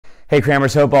Hey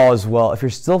Crammers, hope all is well. If you're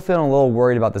still feeling a little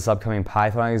worried about this upcoming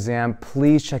Python exam,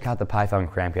 please check out the Python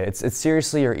Cram Kit. It's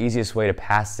seriously your easiest way to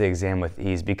pass the exam with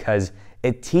ease because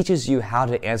it teaches you how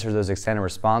to answer those extended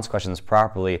response questions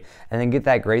properly and then get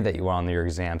that grade that you want on your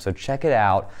exam. So check it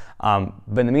out.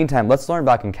 But in the meantime, let's learn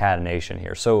about concatenation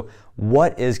here. So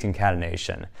what is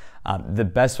concatenation? The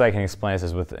best way I can explain this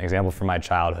is with an example from my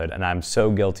childhood, and I'm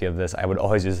so guilty of this. I would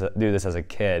always do this as a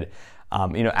kid.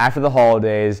 After the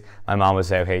holidays, my mom would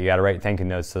say, okay, you got to write thank you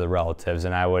notes to the relatives,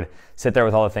 and I would sit there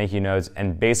with all the thank you notes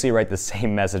and basically write the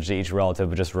same message to each relative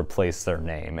but just replace their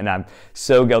name. And I'm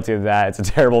so guilty of that. It's a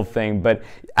terrible thing. But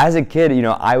as a kid,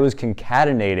 I was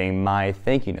concatenating my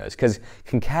thank you notes, because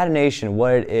concatenation,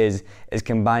 what it is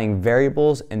combining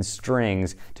variables and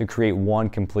strings to create one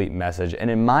complete message. And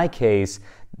in my case,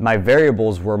 my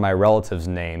variables were my relatives'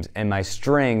 names, and my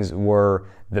strings were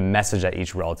the message that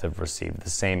each relative received, the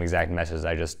same exact message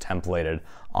I just templated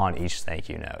on each thank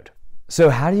you note. So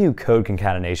how do you code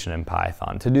concatenation in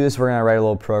Python? To do this, we're gonna write a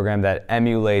little program that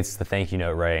emulates the thank you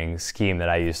note writing scheme that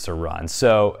I used to run.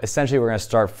 So essentially, we're gonna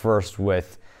start first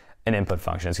with an input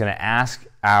function. It's gonna ask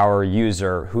our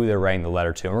user who they're writing the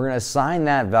letter to, and we're gonna assign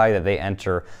that value that they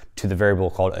enter to the variable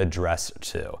called address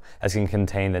to. That's gonna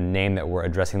contain the name that we're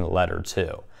addressing the letter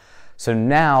to. So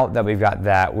now that we've got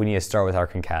that, we need to start with our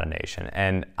concatenation.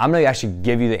 And I'm gonna actually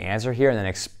give you the answer here and then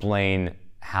explain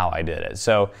how I did it.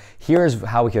 So here's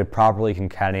how we could properly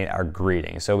concatenate our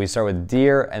greeting. So we start with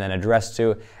dear and then address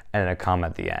to and then a comma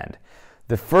at the end.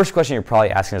 The first question you're probably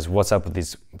asking is what's up with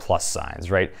these plus signs,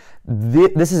 right?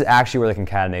 This is actually where the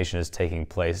concatenation is taking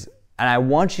place. And I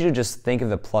want you to just think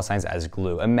of the plus signs as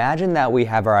glue. Imagine that we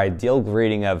have our ideal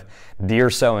greeting of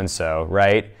dear so-and-so,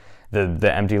 right?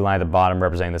 The empty line at the bottom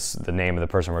representing the name of the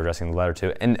person we're addressing the letter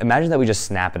to. And imagine that we just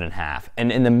snap it in half.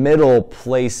 And in the middle,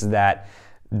 place that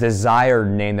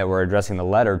desired name that we're addressing the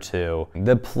letter to.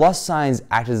 The plus signs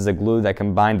act as a glue that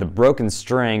combine the broken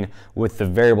string with the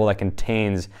variable that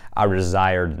contains our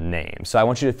desired name. So I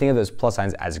want you to think of those plus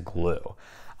signs as glue.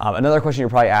 Another question you're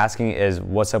probably asking is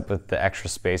what's up with the extra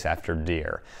space after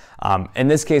dear? In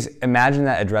this case, imagine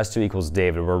that address to equals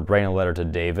David. We're writing a letter to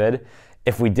David.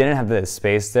 If we didn't have the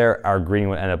space there, our greeting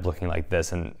would end up looking like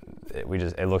this, and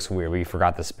it looks weird. We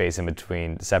forgot the space in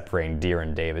between separating dear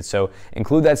and David. So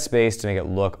include that space to make it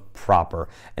look proper.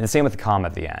 And the same with the comma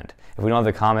at the end. If we don't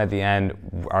have the comma at the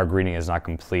end, our greeting is not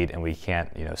complete and we can't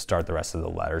start the rest of the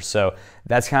letter. So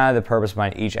that's kind of the purpose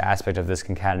behind each aspect of this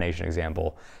concatenation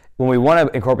example. When we want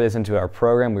to incorporate this into our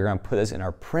program, we're going to put this in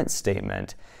our print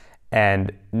statement.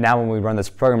 And now when we run this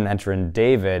program and enter in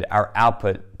David, our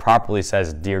output properly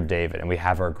says Dear David, and we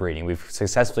have our greeting. We've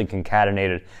successfully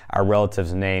concatenated our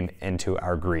relative's name into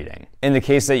our greeting. In the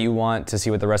case that you want to see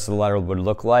what the rest of the letter would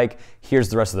look like, here's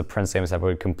the rest of the print statements that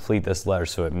would complete this letter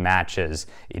so it matches,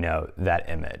 that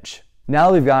image. Now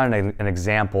that we've got an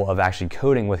example of actually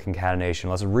coding with concatenation,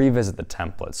 let's revisit the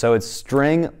template. So it's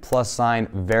string plus sign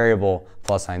variable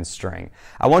plus sign string.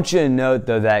 I want you to note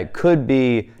though that it could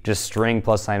be just string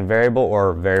plus sign variable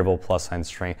or variable plus sign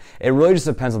string. It really just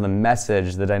depends on the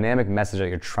message, the dynamic message that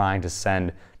you're trying to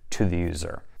send to the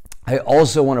user. I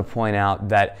also want to point out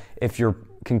that if you're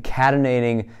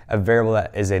concatenating a variable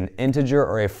that is an integer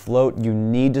or a float, you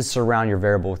need to surround your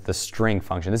variable with the string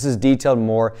function. This is detailed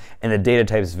more in the data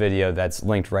types video that's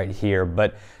linked right here,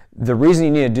 but the reason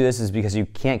you need to do this is because you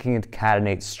can't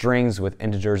concatenate strings with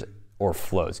integers or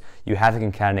floats. You have to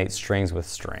concatenate strings with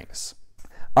strings.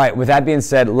 All right, with that being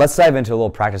said, let's dive into a little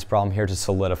practice problem here to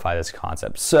solidify this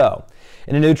concept. So,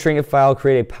 in a new Trinket file,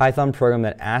 create a Python program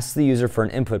that asks the user for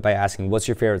an input by asking, what's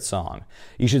your favorite song?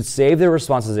 You should save their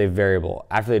response as a variable.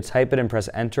 After they type it and press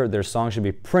enter, their song should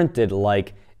be printed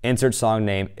like insert song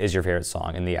name is your favorite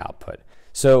song in the output.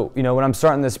 So, when I'm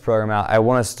starting this program out, I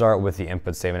want to start with the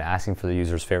input statement asking for the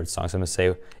user's favorite song. So I'm going to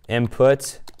say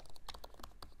input,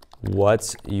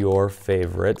 what's your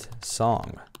favorite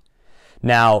song?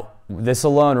 Now, this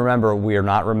alone, remember, we are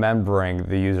not remembering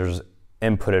the user's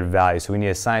inputted value, so we need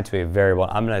to assign it to a variable.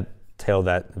 I'm going to title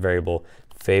that variable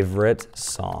favorite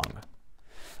song.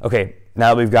 Okay, now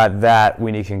that we've got that,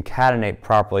 we need to concatenate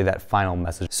properly that final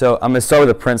message. So I'm going to start with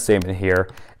a print statement here,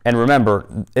 and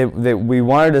remember, we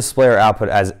want to display our output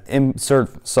as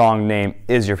insert song name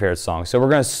is your favorite song. So we're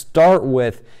going to start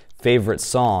with favorite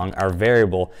song, our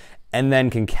variable, and then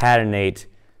concatenate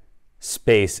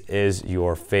space is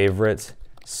your favorite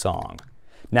song.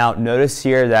 Now notice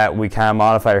here that we kind of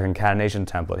modified our concatenation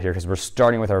template here because we're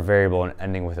starting with our variable and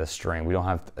ending with a string. We don't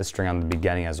have a string on the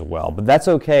beginning as well, but that's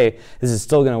okay. This is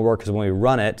still going to work because when we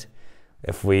run it,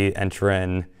 if we enter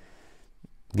in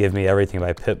Give Me Everything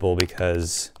by Pitbull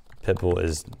because Pitbull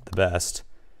is the best,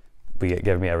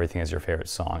 Give Me Everything is your favorite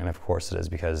song, and of course it is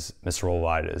because Mr.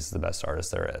 Worldwide is the best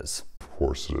artist there is. Of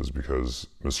course it is because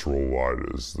Mr.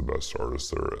 Worldwide is the best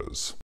artist there is.